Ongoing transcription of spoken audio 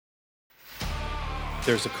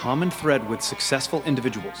There's a common thread with successful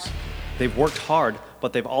individuals. They've worked hard,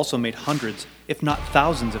 but they've also made hundreds, if not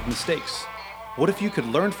thousands, of mistakes. What if you could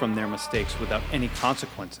learn from their mistakes without any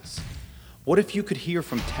consequences? What if you could hear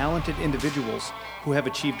from talented individuals who have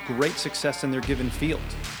achieved great success in their given field?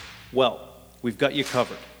 Well, we've got you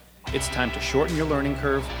covered. It's time to shorten your learning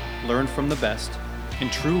curve, learn from the best,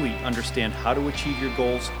 and truly understand how to achieve your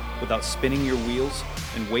goals without spinning your wheels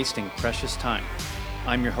and wasting precious time.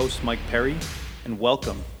 I'm your host, Mike Perry, and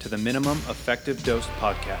welcome to the Minimum Effective Dose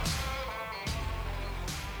Podcast.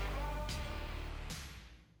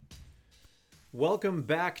 Welcome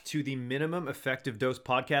back to the Minimum Effective Dose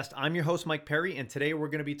Podcast. I'm your host, Mike Perry, and today we're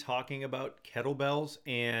going to be talking about kettlebells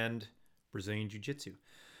and Brazilian Jiu-Jitsu.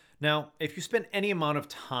 Now, if you spend any amount of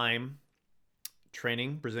time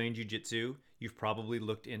training Brazilian Jiu-Jitsu, you've probably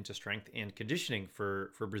looked into strength and conditioning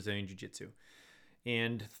for Brazilian Jiu-Jitsu.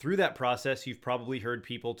 And through that process, you've probably heard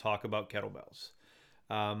people talk about kettlebells.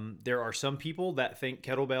 There are some people that think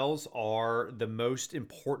kettlebells are the most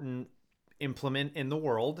important implement in the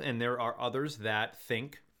world, and there are others that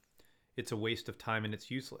think it's a waste of time and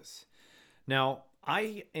it's useless. Now,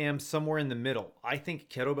 I am somewhere in the middle. I think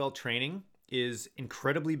kettlebell training is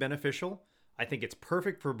incredibly beneficial. I think it's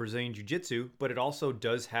perfect for Brazilian Jiu-Jitsu, but it also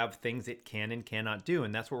does have things it can and cannot do,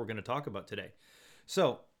 and that's what we're going to talk about today.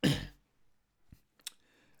 So,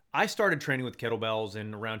 I started training with kettlebells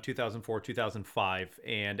in around 2004, 2005,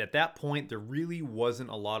 and at that point, there really wasn't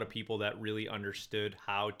a lot of people that really understood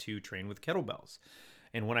how to train with kettlebells.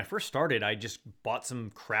 And when I first started, I just bought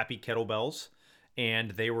some crappy kettlebells,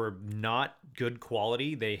 and they were not good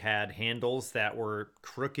quality. They had handles that were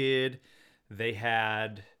crooked. They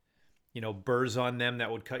had, burrs on them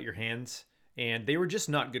that would cut your hands, and they were just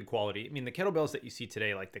not good quality. I mean, the kettlebells that you see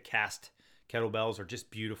today, like the cast kettlebells, are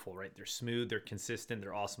just beautiful, right? They're smooth, they're consistent,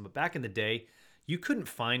 they're awesome. But back in the day, you couldn't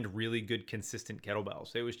find really good, consistent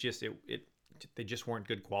kettlebells. It was just, they just weren't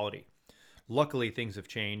good quality. Luckily, things have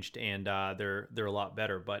changed, and they're a lot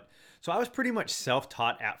better. But so I was pretty much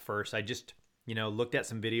self-taught at first. I just, looked at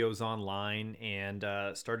some videos online and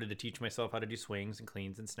started to teach myself how to do swings and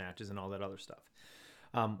cleans and snatches and all that other stuff.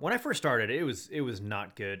 When I first started, it was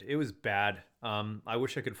not good. It was bad. I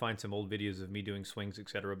wish I could find some old videos of me doing swings,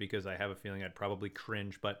 etc., because I have a feeling I'd probably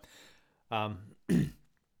cringe, but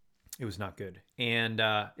it was not good. And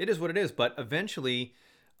it is what it is. But eventually,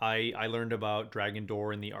 I learned about Dragon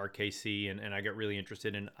Door and the RKC, and I got really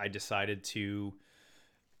interested, and I decided to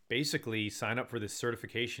basically sign up for this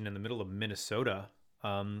certification in the middle of Minnesota,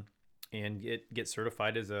 and get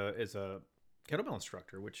certified as a kettlebell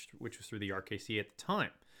instructor, which was through the RKC at the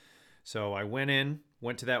time. So I went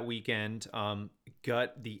to that weekend,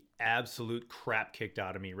 got the absolute crap kicked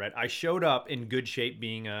out of me, right? I showed up in good shape,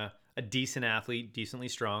 being a decent athlete, decently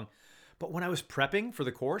strong. But when I was prepping for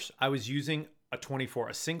the course, I was using a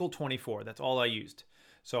single 24. That's all I used.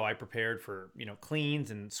 So I prepared for,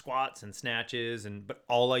 cleans and squats and snatches, but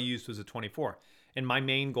all I used was a 24. And my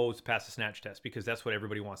main goal was to pass the snatch test, because that's what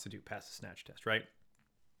everybody wants to do, pass the snatch test, right?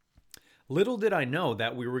 Little did I know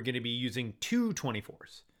that we were going to be using two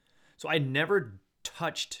 24s. So I never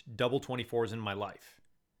touched double 24s in my life.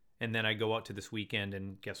 And then I go out to this weekend,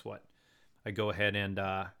 and guess what? I go ahead and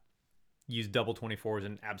use double 24s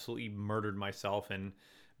and absolutely murdered myself. And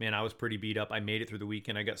man, I was pretty beat up. I made it through the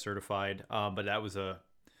weekend. I got certified. But that was a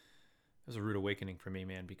rude awakening for me,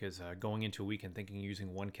 man, because going into a weekend thinking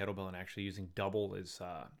using one kettlebell and actually using double is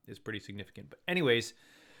pretty significant. But anyways,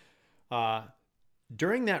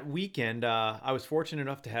 during that weekend, I was fortunate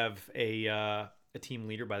enough to have a team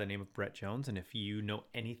leader by the name of Brett Jones. And if you know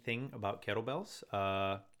anything about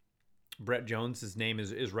kettlebells, Brett Jones, his name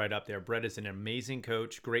is right up there. Brett is an amazing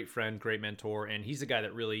coach, great friend, great mentor, and he's the guy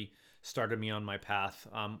that really started me on my path.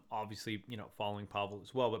 Obviously, following Pavel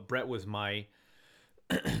as well, but Brett was my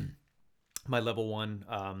my level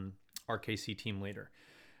 1 RKC team leader.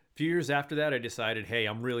 A few years after that, I decided, hey,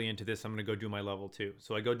 I'm really into this. I'm going to go do my level 2.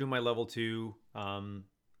 So I go do my level 2,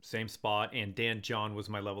 same spot, and Dan John was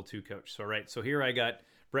my level 2 coach. So here I got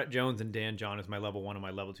Brett Jones and Dan John as my level 1 and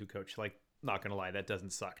my level 2 coach. Like, not going to lie, that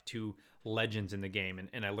doesn't suck. Two legends in the game,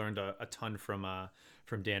 and I learned a ton from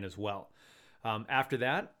Dan as well. After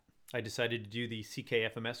that, I decided to do the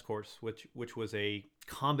CKFMS course, which was a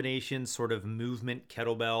combination sort of movement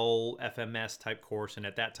kettlebell FMS type course. And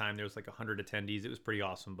at that time, there was like 100 attendees. It was pretty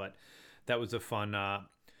awesome, but that was a fun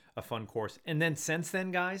course. And then since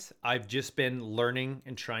then, guys, I've just been learning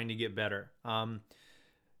and trying to get better.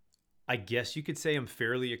 I guess you could say I'm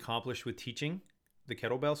fairly accomplished with teaching the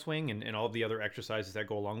kettlebell swing and all of the other exercises that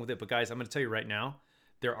go along with it. But guys, I'm going to tell you right now,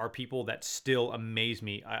 there are people that still amaze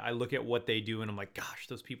me. I look at what they do and I'm like, gosh,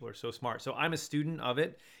 those people are so smart. So I'm a student of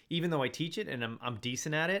it. Even though I teach it and I'm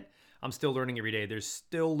decent at it, I'm still learning every day. There's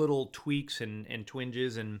still little tweaks and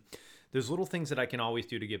twinges, and there's little things that I can always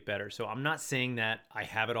do to get better. So I'm not saying that I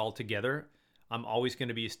have it all together. I'm always going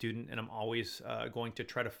to be a student, and I'm always going to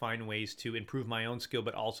try to find ways to improve my own skill,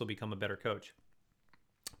 but also become a better coach.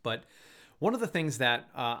 But one of the things that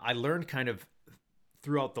I learned kind of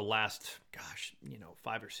throughout the last,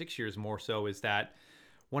 5 or 6 years more so, is that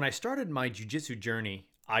when I started my jiu-jitsu journey,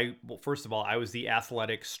 first of all, I was the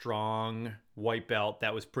athletic, strong white belt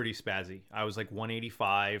that was pretty spazzy. I was like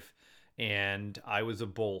 185, and I was a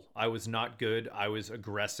bull. I was not good. I was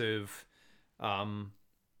aggressive.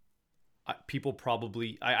 People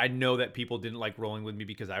probably, I know that people didn't like rolling with me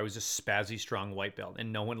because I was just spazzy, strong white belt,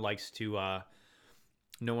 and no one likes to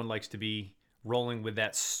be rolling with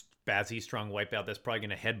that spazzy, strong white belt that's probably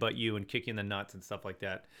going to headbutt you and kick you in the nuts and stuff like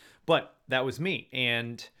that. But that was me.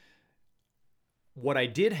 And what I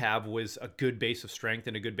did have was a good base of strength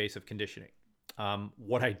and a good base of conditioning.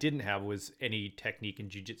 What I didn't have was any technique in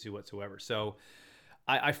jiu-jitsu whatsoever. So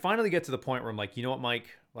I finally get to the point where I'm like, you know what, Mike?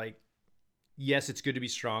 Like, yes, it's good to be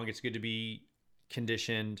strong. It's good to be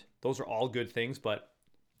conditioned. Those are all good things. But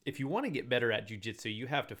if you want to get better at jiu-jitsu, you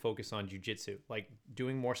have to focus on jiu-jitsu. Like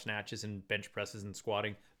doing more snatches and bench presses and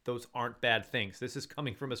squatting. Those aren't bad things. This is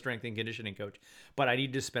coming from a strength and conditioning coach. But I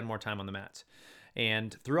need to spend more time on the mats.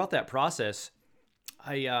 And throughout that process,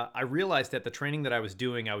 I realized that the training that I was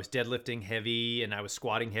doing, I was deadlifting heavy and I was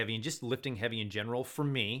squatting heavy and just lifting heavy in general for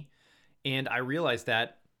me. And I realized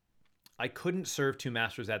that I couldn't serve two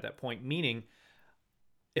masters at that point, meaning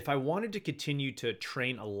if I wanted to continue to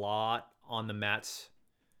train a lot on the mats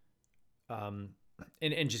and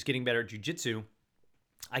just getting better at jiu-jitsu,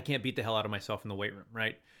 I can't beat the hell out of myself in the weight room,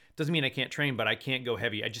 right? Doesn't mean I can't train, but I can't go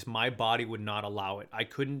heavy. My body would not allow it. I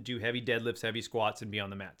couldn't do heavy deadlifts, heavy squats, and be on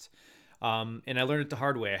the mats. And I learned it the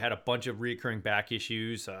hard way. I had a bunch of reoccurring back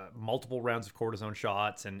issues, multiple rounds of cortisone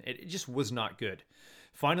shots, and it just was not good.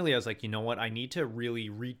 Finally, I was like, you know what? I need to really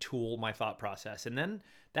retool my thought process. And then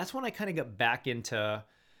that's when I kind of got back into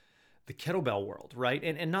the kettlebell world, right?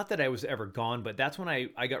 And not that I was ever gone, but that's when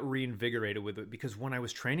I got reinvigorated with it, because when I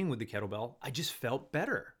was training with the kettlebell, I just felt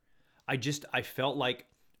better. I felt like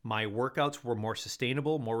my workouts were more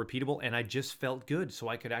sustainable, more repeatable, and I just felt good, so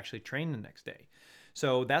I could actually train the next day.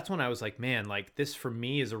 So that's when I was like, man, like this for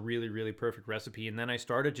me is a really, really perfect recipe. And then I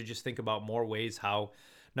started to just think about more ways how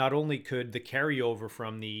not only could the carryover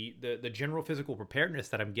from the general physical preparedness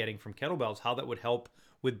that I'm getting from kettlebells, how that would help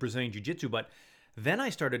with Brazilian Jiu-Jitsu. But then I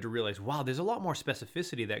started to realize, wow, there's a lot more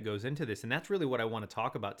specificity that goes into this. And that's really what I want to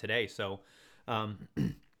talk about today. So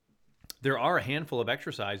there are a handful of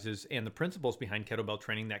exercises and the principles behind kettlebell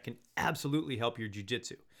training that can absolutely help your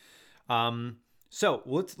jiu-jitsu. So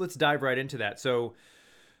let's dive right into that. So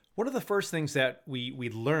one of the first things that we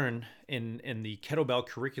learn in the kettlebell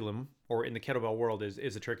curriculum or in the kettlebell world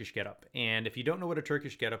is a Turkish get-up. And if you don't know what a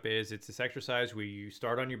Turkish get-up is, it's this exercise where you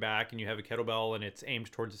start on your back and you have a kettlebell and it's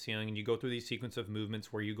aimed towards the ceiling, and you go through these sequence of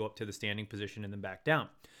movements where you go up to the standing position and then back down.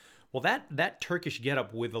 Well, that Turkish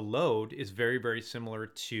get-up with a load is very, very similar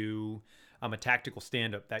to a tactical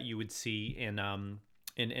stand-up that you would see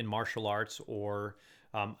in martial arts or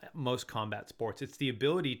most combat sports. It's the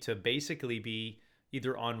ability to basically be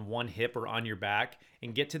either on one hip or on your back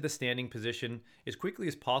and get to the standing position as quickly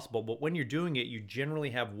as possible. But when you're doing it, you generally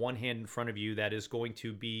have one hand in front of you that is going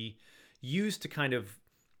to be used to kind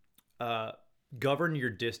of govern your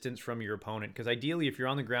distance from your opponent. Because ideally, if you're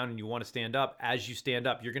on the ground and you want to stand up, as you stand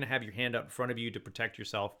up, you're going to have your hand up in front of you to protect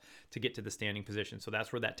yourself to get to the standing position. So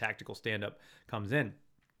that's where that tactical stand-up comes in.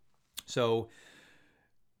 So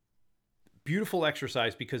beautiful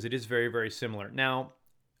exercise because it is very, very similar. Now,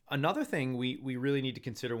 another thing we really need to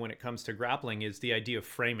consider when it comes to grappling is the idea of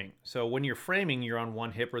framing. So when you're framing, you're on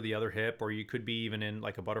one hip or the other hip, or you could be even in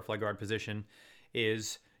like a butterfly guard position,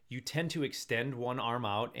 is you tend to extend one arm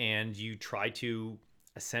out and you try to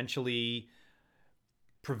essentially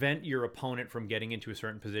prevent your opponent from getting into a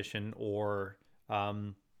certain position, or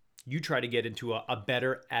you try to get into a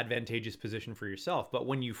better advantageous position for yourself. But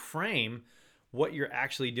when you frame, what you're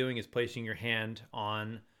actually doing is placing your hand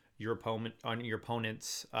on your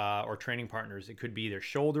opponent's or training partners. It could be their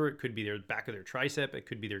shoulder, it could be their back of their tricep, it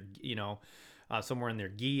could be their somewhere in their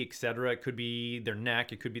gi, etc. It could be their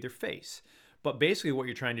neck, it could be their face. But basically what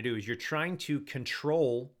you're trying to do is you're trying to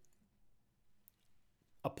control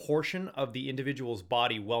a portion of the individual's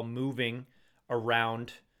body while moving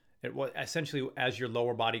around essentially as your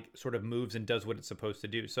lower body sort of moves and does what it's supposed to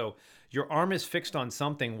do. So your arm is fixed on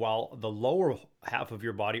something while the lower half of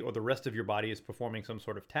your body or the rest of your body is performing some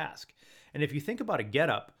sort of task. And if you think about a get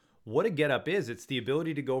up, what a get up is, it's the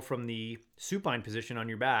ability to go from the supine position on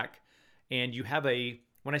your back, and you have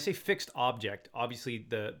when I say fixed object, obviously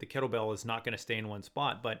the kettlebell is not going to stay in one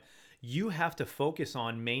spot, but you have to focus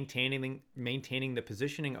on maintaining the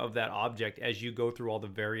positioning of that object as you go through all the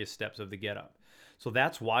various steps of the get up. So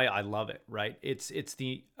that's why I love it, right? It's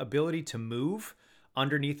the ability to move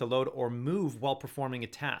underneath the load or move while performing a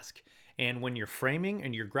task. And when you're framing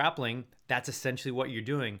and you're grappling, that's essentially what you're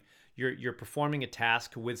doing. You're performing a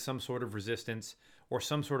task with some sort of resistance or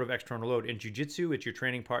some sort of external load. In jiu-jitsu, it's your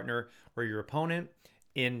training partner or your opponent.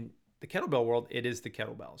 In the kettlebell world, it is the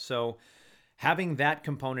kettlebell. So having that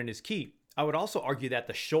component is key. I would also argue that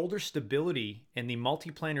the shoulder stability and the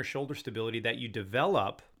multiplanar shoulder stability that you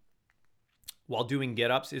develop while doing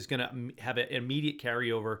get-ups is going to have an immediate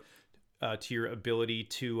carryover to your ability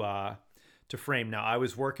to frame. Now, I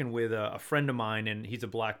was working with a friend of mine, and he's a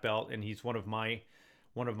black belt, and he's one of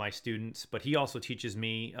my students, but he also teaches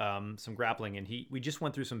me some grappling, and we just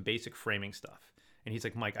went through some basic framing stuff. And he's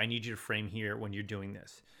like, Mike, I need you to frame here when you're doing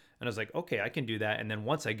this. And I was like, okay, I can do that. And then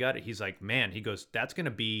once I got it, he's like, man, he goes,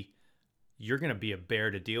 you're going to be a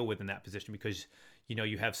bear to deal with in that position because,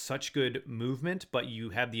 you have such good movement, but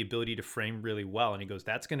you have the ability to frame really well. And he goes,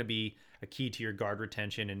 that's going to be a key to your guard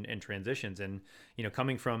retention and transitions. And,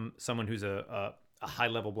 coming from someone who's a high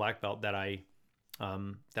level black belt that I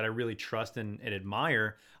really trust and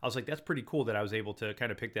admire, I was like, that's pretty cool that I was able to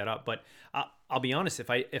kind of pick that up. But I'll be honest,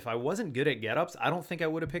 if I wasn't good at get-ups, I don't think I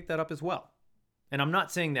would have picked that up as well. And I'm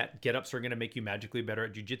not saying that get-ups are going to make you magically better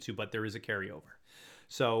at jiu-jitsu, but there is a carryover.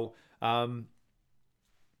 So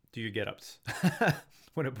do your get-ups.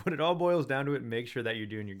 When it all boils down to it, make sure that you're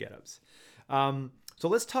doing your get-ups. So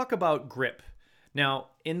let's talk about grip. Now,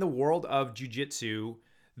 in the world of jiu-jitsu,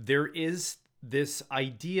 there is this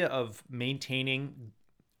idea of maintaining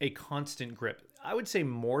a constant grip. I would say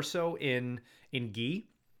more so in gi,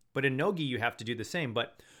 but in no gi you have to do the same.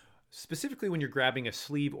 But specifically when you're grabbing a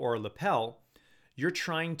sleeve or a lapel, you're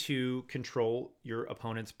trying to control your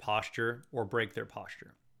opponent's posture or break their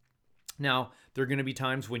posture. Now, there are going to be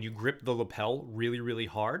times when you grip the lapel really, really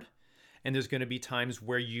hard, and there's going to be times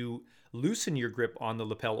where you loosen your grip on the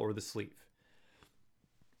lapel or the sleeve.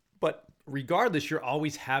 But regardless, you're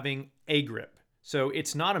always having a grip. So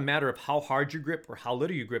it's not a matter of how hard you grip or how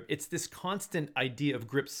little you grip. It's this constant idea of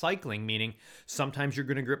grip cycling, meaning sometimes you're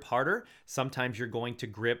going to grip harder, sometimes you're going to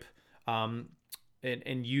grip and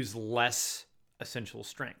use less essential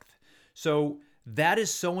strength. So that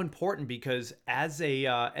is so important because as a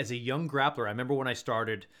young grappler, I remember when I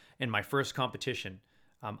started in my first competition,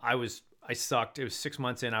 I sucked. It was 6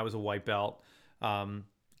 months in. I was a white belt.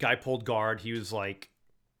 Guy pulled guard. He was like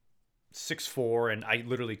 6'4", and I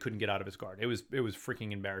literally couldn't get out of his guard. It was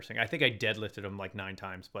freaking embarrassing. I think I deadlifted him like 9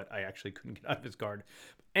 times, but I actually couldn't get out of his guard.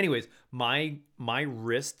 Anyways, my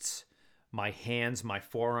wrists, my hands, my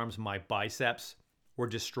forearms, my biceps were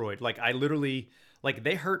destroyed. Like I literally,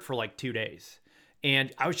 they hurt for like 2 days.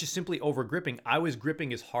 And I was just simply over gripping. I was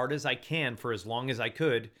gripping as hard as I can for as long as I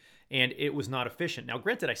could, and it was not efficient. Now,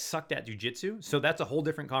 granted, I sucked at jiu-jitsu, so that's a whole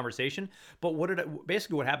different conversation. But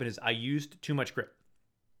basically what happened is I used too much grip.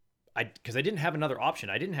 Because I didn't have another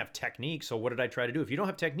option. I didn't have technique, so what did I try to do? If you don't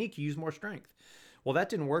have technique, you use more strength. Well, that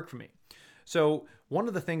didn't work for me. So one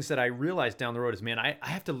of the things that I realized down the road is, man, I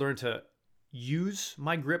have to learn to use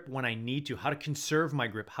my grip when I need to, how to conserve my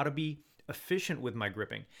grip, how to be efficient with my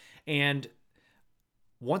gripping. And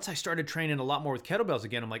once I started training a lot more with kettlebells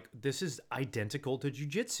again, I'm like, this is identical to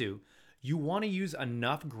jiu-jitsu. You want to use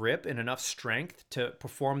enough grip and enough strength to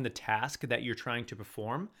perform the task that you're trying to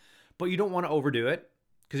perform, but you don't want to overdo it,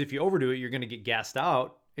 because if you overdo it, you're going to get gassed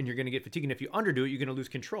out and you're going to get fatigued. And if you underdo it, you're going to lose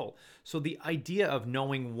control. So the idea of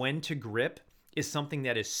knowing when to grip is something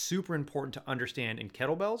that is super important to understand in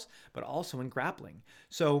kettlebells, but also in grappling.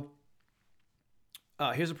 So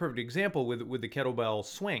here's a perfect example with the kettlebell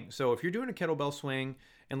swing. So if you're doing a kettlebell swing,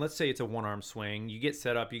 and let's say it's a one-arm swing, you get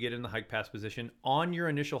set up, you get in the hike pass position. On your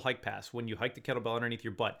initial hike pass, when you hike the kettlebell underneath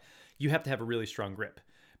your butt, you have to have a really strong grip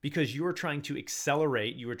because you are trying to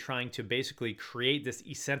accelerate. You are trying to basically create this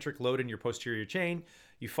eccentric load in your posterior chain.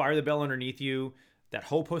 You fire the bell underneath you, that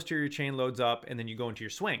whole posterior chain loads up, and then you go into your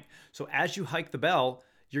swing. So as you hike the bell,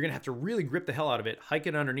 you're going to have to really grip the hell out of it, hike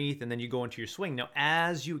it underneath, and then you go into your swing. Now,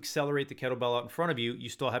 as you accelerate the kettlebell out in front of you, you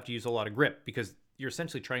still have to use a lot of grip because you're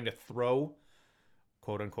essentially trying to throw,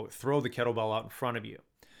 quote unquote, throw the kettlebell out in front of you.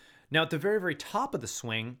 Now, at the very, very top of the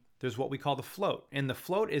swing, there's what we call the float. And the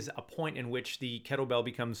float is a point in which the kettlebell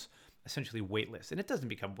becomes essentially weightless, and it doesn't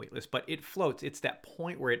become weightless, but it floats. It's that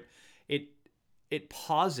point where it it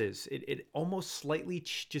pauses. It almost slightly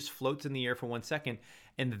just floats in the air for 1 second,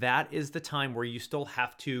 and that is the time where you still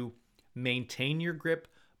have to maintain your grip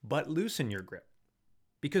but loosen your grip,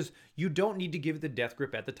 because you don't need to give the death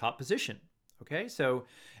grip at the top position. Okay, so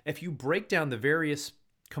if you break down the various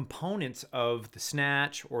components of the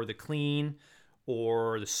snatch or the clean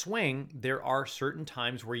or the swing, there are certain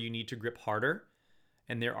times where you need to grip harder,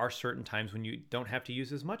 and there are certain times when you don't have to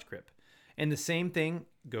use as much grip. And the same thing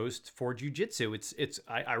goes for jiu-jitsu.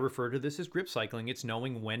 I refer to this as grip cycling. It's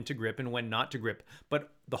knowing when to grip and when not to grip,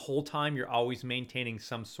 but the whole time you're always maintaining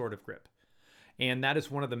some sort of grip. And that is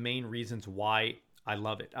one of the main reasons why I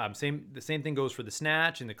love it. The same thing goes for the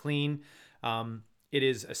snatch and the clean. It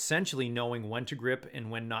is essentially knowing when to grip and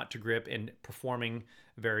when not to grip and performing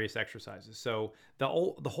various exercises. So the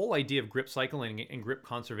whole idea of grip cycling and grip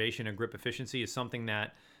conservation and grip efficiency is something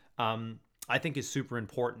that I think is super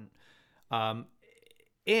important.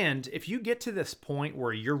 And if you get to this point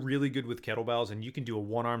where you're really good with kettlebells and you can do a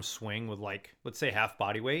one-arm swing with, like, let's say half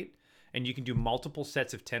body weight, and you can do multiple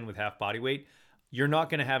sets of 10 with half body weight, you're not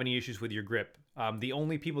going to have any issues with your grip. The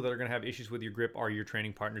only people that are going to have issues with your grip are your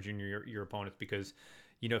training partners and your opponents, because,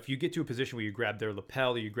 you know, if you get to a position where you grab their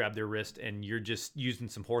lapel or you grab their wrist and you're just using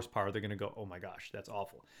some horsepower, they're going to go, oh my gosh, that's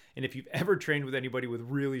awful. And if you've ever trained with anybody with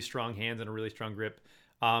really strong hands and a really strong grip,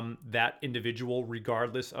 that individual,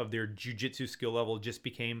 regardless of their jiu-jitsu skill level, just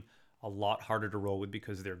became a lot harder to roll with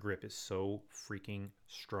because their grip is so freaking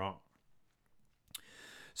strong.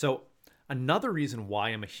 So another reason why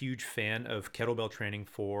I'm a huge fan of kettlebell training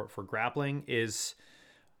for grappling is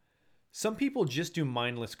some people just do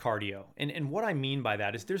mindless cardio. And what I mean by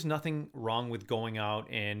that is there's nothing wrong with going out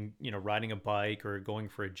and, you know, riding a bike or going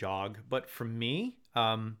for a jog. But for me,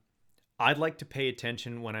 I'd like to pay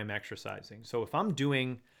attention when I'm exercising. So if I'm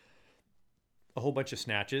doing a whole bunch of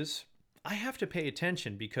snatches, I have to pay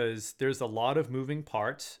attention because there's a lot of moving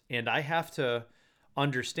parts, and I have to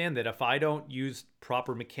understand that if I don't use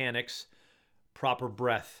proper mechanics, proper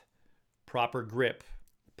breath, proper grip,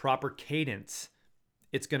 proper cadence,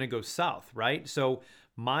 it's going to go south, right? So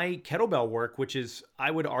my kettlebell work, which is,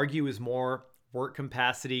 I would argue, is more work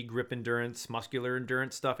capacity, grip endurance, muscular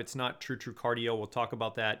endurance stuff. It's not true cardio. We'll talk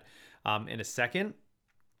about that in a second.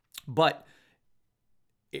 But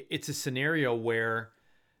it's a scenario where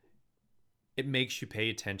it makes you pay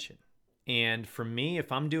attention. And for me,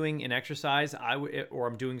 if I'm doing an exercise, or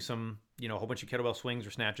I'm doing some, you know, a whole bunch of kettlebell swings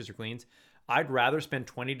or snatches or cleans, I'd rather spend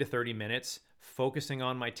 20 to 30 minutes focusing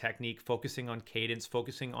on my technique, focusing on cadence,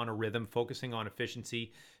 focusing on a rhythm, focusing on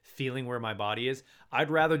efficiency, feeling where my body is.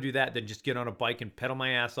 I'd rather do that than just get on a bike and pedal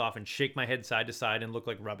my ass off and shake my head side to side and look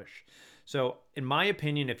like rubbish. So in my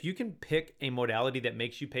opinion, if you can pick a modality that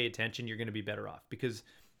makes you pay attention, you're going to be better off, because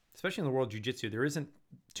especially in the world of jiu-jitsu, there isn't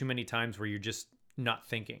too many times where you're just not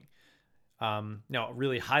thinking. Now, a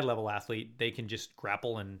really high-level athlete, they can just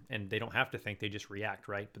grapple and they don't have to think, they just react,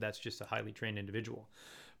 right? But that's just a highly trained individual.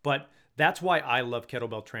 But that's why I love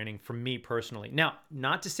kettlebell training for me personally. Now,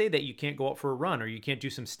 not to say that you can't go out for a run or you can't do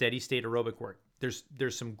some steady state aerobic work.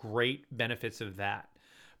 There's some great benefits of that.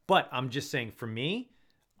 But I'm just saying, for me,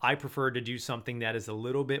 I prefer to do something that is a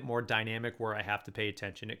little bit more dynamic where I have to pay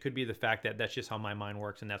attention. It could be the fact that that's just how my mind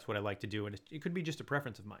works and that's what I like to do. And it could be just a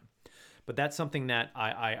preference of mine. But that's something that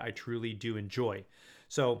I truly do enjoy.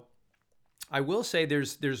 So I will say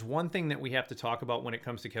there's one thing that we have to talk about when it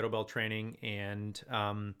comes to kettlebell training and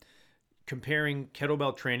comparing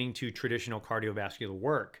kettlebell training to traditional cardiovascular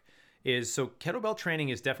work is, so kettlebell training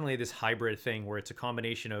is definitely this hybrid thing where it's a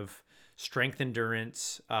combination of strength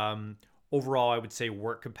endurance, overall, I would say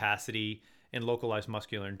work capacity, and localized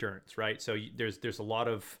muscular endurance, right? So there's a lot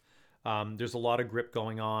of grip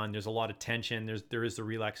going on. There's a lot of tension. There is the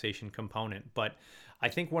relaxation component. But I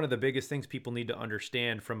think one of the biggest things people need to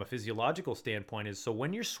understand from a physiological standpoint is, so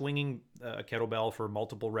when you're swinging a kettlebell for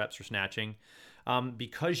multiple reps or snatching,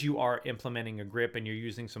 because you are implementing a grip and you're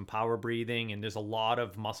using some power breathing and there's a lot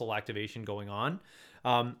of muscle activation going on,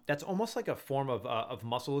 that's almost like a form of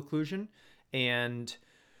muscle occlusion. And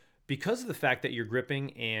because of the fact that you're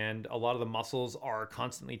gripping and a lot of the muscles are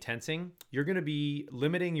constantly tensing, you're going to be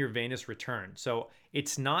limiting your venous return. So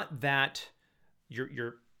it's not that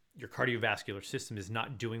your cardiovascular system is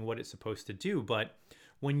not doing what it's supposed to do, but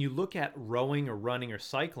when you look at rowing or running or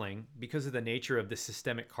cycling, because of the nature of the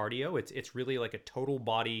systemic cardio, it's really like a total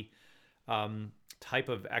body type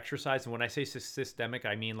of exercise. And when I say systemic,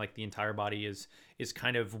 I mean like the entire body is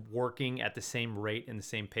kind of working at the same rate and the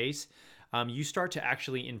same pace. You start to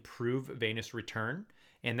actually improve venous return,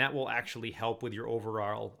 and that will actually help with your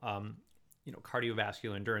overall,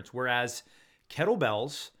 cardiovascular endurance. Whereas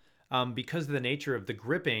kettlebells, because of the nature of the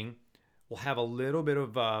gripping, will have a little bit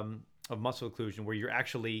of muscle occlusion where you're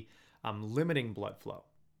actually limiting blood flow.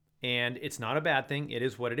 And it's not a bad thing. It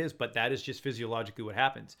is what it is, but that is just physiologically what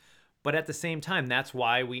happens. But at the same time, that's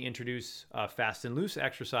why we introduce fast and loose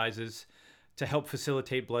exercises to help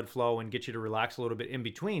facilitate blood flow and get you to relax a little bit in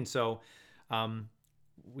between. So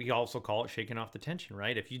we also call it shaking off the tension,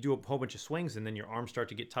 right? If you do a whole bunch of swings and then your arms start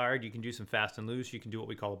to get tired, you can do some fast and loose. You can do what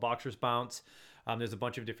we call a boxer's bounce. There's a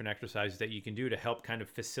bunch of different exercises that you can do to help kind of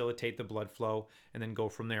facilitate the blood flow and then go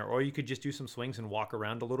from there. Or you could just do some swings and walk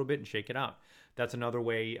around a little bit and shake it out. That's another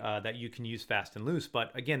way that you can use fast and loose.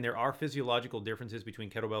 But again, there are physiological differences between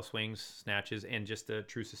kettlebell swings, snatches, and just the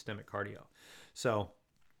true systemic cardio. So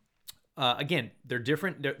again, they're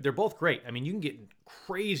different. They're both great. I mean, you can get in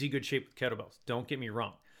crazy good shape with kettlebells. Don't get me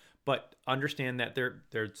wrong. But understand that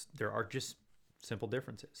there are just simple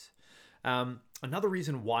differences. Another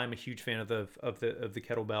reason why I'm a huge fan of the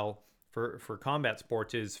kettlebell for combat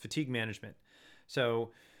sports is fatigue management.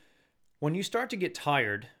 So when you start to get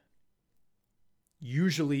tired,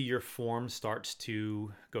 usually your form starts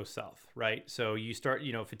to go south, right? So you start,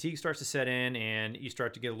 fatigue starts to set in and you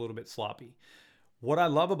start to get a little bit sloppy. What I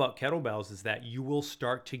love about kettlebells is that you will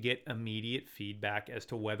start to get immediate feedback as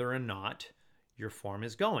to whether or not your form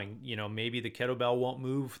is going. Maybe the kettlebell won't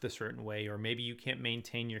move the certain way, or maybe you can't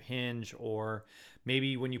maintain your hinge, or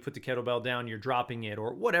maybe when you put the kettlebell down, you're dropping it,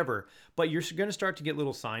 or whatever. But you're going to start to get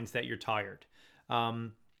little signs that you're tired.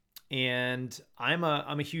 And I'm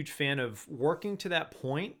a huge fan of working to that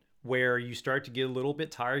point where you start to get a little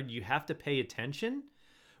bit tired. You have to pay attention,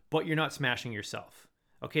 but you're not smashing yourself.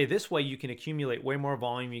 Okay, this way you can accumulate way more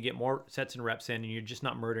volume, you get more sets and reps in, and you're just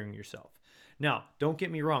not murdering yourself. Now, don't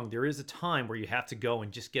get me wrong, there is a time where you have to go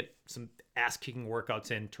and just get some ass-kicking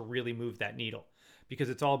workouts in to really move that needle,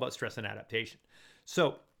 because it's all about stress and adaptation.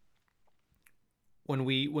 So when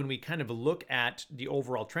we kind of look at the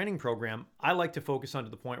overall training program, I like to focus on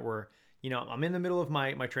to the point where, I'm in the middle of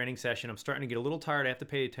my training session, I'm starting to get a little tired, I have to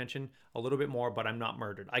pay attention a little bit more, but I'm not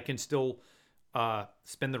murdered. I can still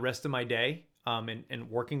spend the rest of my day and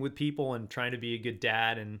working with people and trying to be a good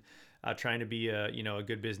dad and trying to be a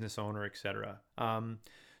good business owner, etc.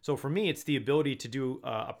 So for me, it's the ability to do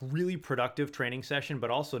a really productive training session,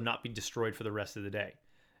 but also not be destroyed for the rest of the day.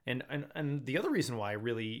 And the other reason why I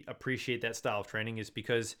really appreciate that style of training is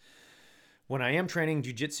because when I am training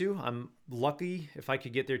jiu-jitsu, I'm lucky if I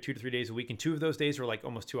could get there 2 to 3 days a week, and 2 of those days are like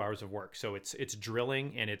almost 2 hours of work. So it's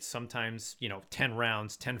drilling, and it's sometimes 10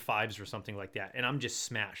 rounds, 10 fives or something like that, and I'm just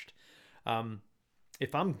smashed.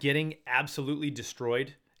 If I'm getting absolutely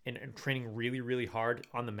destroyed and training really, really hard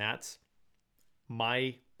on the mats,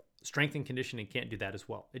 my strength and conditioning can't do that as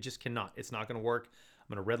well. It just cannot. It's not going to work.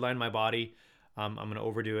 I'm going to redline my body. I'm going to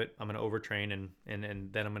overdo it. I'm going to overtrain, and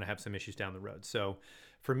then I'm going to have some issues down the road. So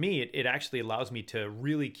for me, it actually allows me to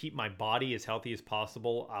really keep my body as healthy as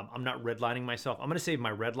possible. I'm not redlining myself. I'm going to save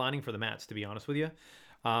my redlining for the mats, to be honest with you,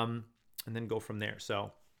 and then go from there.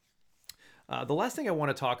 So the last thing I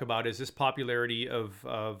want to talk about is this popularity of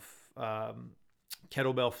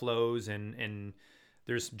kettlebell flows, and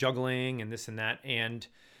there's juggling and this and that. And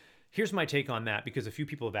here's my take on that, because a few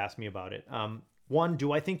people have asked me about it. One,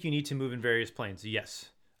 do I think you need to move in various planes? Yes.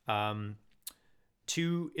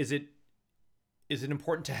 Two, is it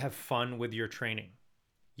important to have fun with your training?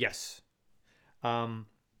 Yes.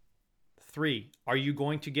 Three, are you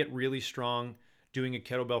going to get really strong doing a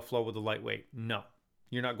kettlebell flow with a lightweight? No,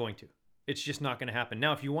 you're not going to. It's just not going to happen.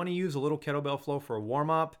 Now, if you want to use a little kettlebell flow for a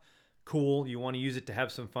warm-up, cool. You want to use it to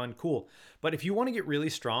have some fun, cool. But if you want to get really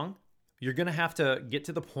strong, you're going to have to get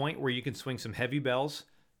to the point where you can swing some heavy bells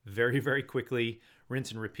very, very quickly, rinse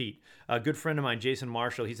and repeat. A good friend of mine, Jason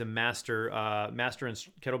Marshall, he's a master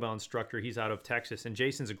kettlebell instructor. He's out of Texas, and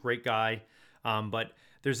Jason's a great guy. But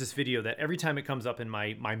there's this video that every time it comes up in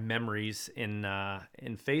my memories in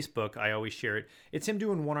Facebook, I always share it. It's him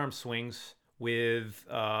doing one-arm swings with,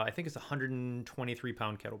 I think it's a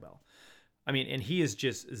 123-pound kettlebell. I mean, and he is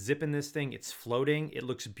just zipping this thing. It's floating. It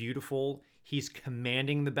looks beautiful. He's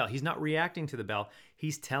commanding the bell. He's not reacting to the bell.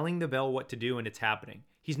 He's telling the bell what to do, and it's happening.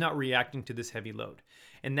 He's not reacting to this heavy load.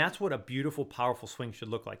 And that's what a beautiful, powerful swing should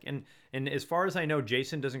look like. And as far as I know,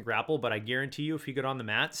 Jason doesn't grapple, but I guarantee you if he got on the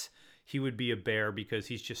mats, he would be a bear, because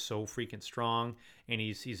he's just so freaking strong, and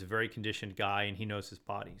he's a very conditioned guy, and he knows his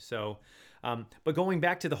body. So, but going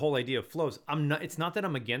back to the whole idea of flows, it's not that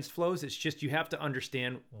I'm against flows. It's just you have to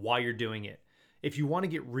understand why you're doing it. If you want to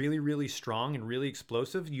get really, really strong and really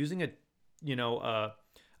explosive, using a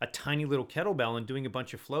tiny little kettlebell and doing a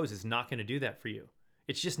bunch of flows is not going to do that for you.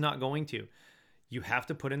 It's just not going to. You have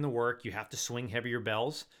to put in the work. You have to swing heavier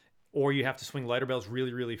bells. or you have to swing lighter bells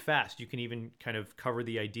really, really fast. You can even kind of cover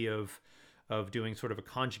the idea of doing sort of a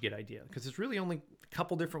conjugate idea, because it's really only a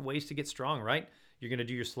couple different ways to get strong, right? You're going to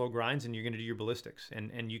do your slow grinds and you're going to do your ballistics,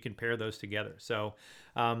 and you can pair those together. So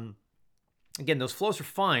again, those flows are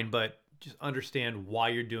fine, but just understand why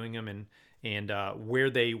you're doing them and where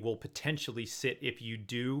they will potentially sit if you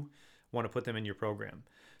do want to put them in your program.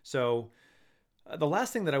 So the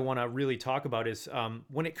last thing that I want to really talk about is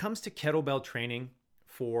when it comes to kettlebell training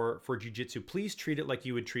for jiu-jitsu, please treat it like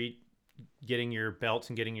you would treat getting your belts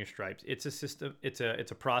and getting your stripes. It's a system, it's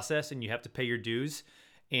a process, and you have to pay your dues.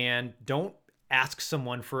 And don't ask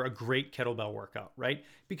someone for a great kettlebell workout, right?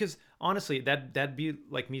 Because honestly, that'd be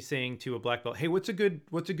like me saying to a black belt, "Hey, what's a good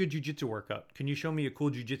jiu-jitsu workout? Can you show me a cool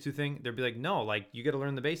jiu-jitsu thing?" They'd be like, "No, like you got to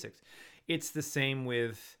learn the basics." It's the same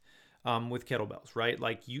with kettlebells, right?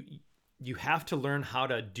 Like you have to learn how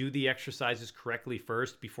to do the exercises correctly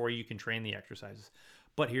first before you can train the exercises.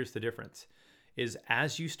 But here's the difference, is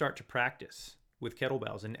as you start to practice with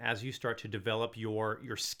kettlebells and as you start to develop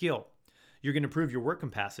your skill, you're going to improve your work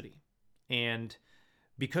capacity. And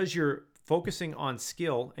because you're focusing on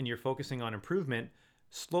skill and you're focusing on improvement,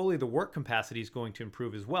 slowly the work capacity is going to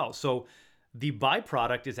improve as well. So the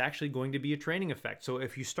byproduct is actually going to be a training effect. So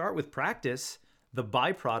if you start with practice, the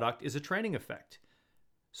byproduct is a training effect.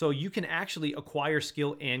 So you can actually acquire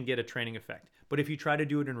skill and get a training effect. But if you try to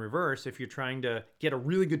do it in reverse, if you're trying to get a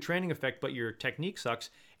really good training effect, but your technique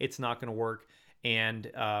sucks, it's not going to work. And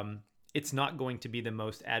it's not going to be the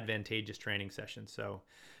most advantageous training session. So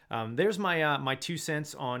there's my 2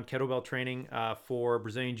 cents on kettlebell training for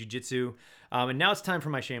Brazilian Jiu-Jitsu. And now it's time for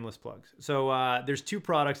my shameless plugs. So there's 2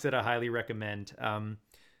 products that I highly recommend.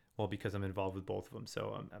 Well, because I'm involved with both of them.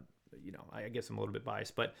 So I guess I'm a little bit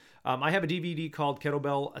biased, but I have a DVD called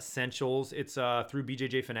Kettlebell Essentials. It's through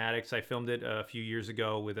BJJ Fanatics. I filmed it a few years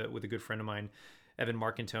ago with a good friend of mine, Evan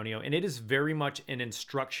Marcantonio, and it is very much an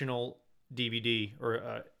instructional DVD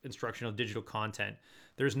or instructional digital content.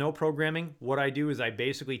 There's no programming. What I do is I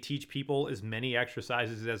basically teach people as many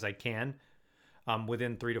exercises as I can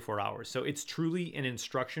within 3 to 4 hours. So it's truly an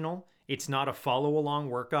instructional. It's not a follow-along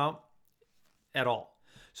workout at all.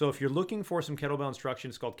 So if you're looking for some kettlebell instruction,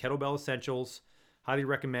 it's called Kettlebell Essentials. Highly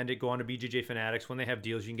recommend it. Go on to BJJ Fanatics. When they have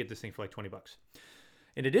deals, you can get this thing for like $20.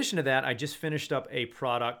 In addition to that, I just finished up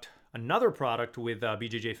another product with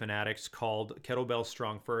BJJ Fanatics called Kettlebell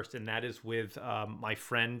Strong First, and that is with my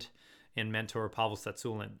friend and mentor, Pavel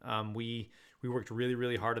Satsulin. We worked really,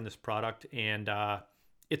 really hard on this product, and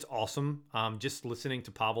it's awesome. Just listening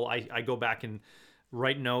to Pavel, I go back and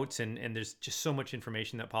write notes, and there's just so much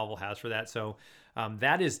information that Pavel has for that. So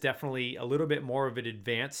that is definitely a little bit more of an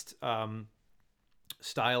advanced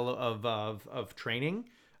style of training.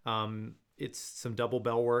 It's some double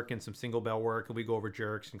bell work and some single bell work, and we go over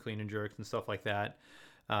jerks and clean and jerks and stuff like that.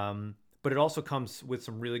 But it also comes with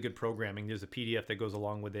some really good programming. There's a PDF that goes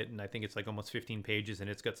along with it, and I think it's like almost 15 pages, and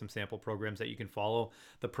it's got some sample programs that you can follow.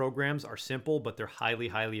 The programs are simple, but they're highly,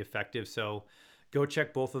 highly effective. So go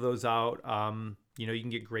check both of those out. You can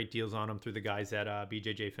get great deals on them through the guys at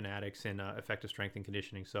BJJ Fanatics and Effective Strength and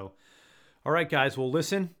Conditioning. So, all right, guys. Well,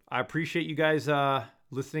 listen, I appreciate you guys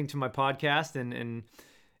listening to my podcast. And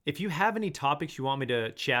if you have any topics you want me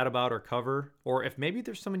to chat about or cover, or if maybe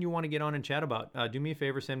there's someone you want to get on and chat about, do me a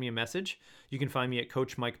favor, send me a message. You can find me at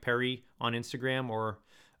Coach Mike Perry on Instagram or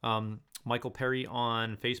Michael Perry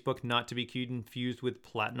on Facebook, not to be confused with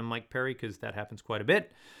Platinum Mike Perry, because that happens quite a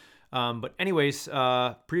bit. But anyways,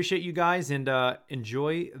 appreciate you guys, and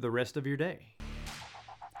enjoy the rest of your day.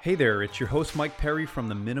 Hey there, it's your host Mike Perry from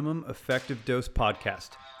the Minimum Effective Dose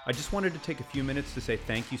podcast. I just wanted to take a few minutes to say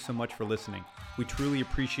thank you so much for listening. We truly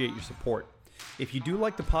appreciate your support. If you do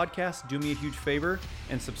like the podcast, do me a huge favor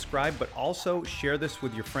and subscribe, but also share this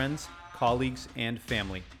with your friends, colleagues, and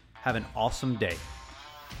family. Have an awesome day.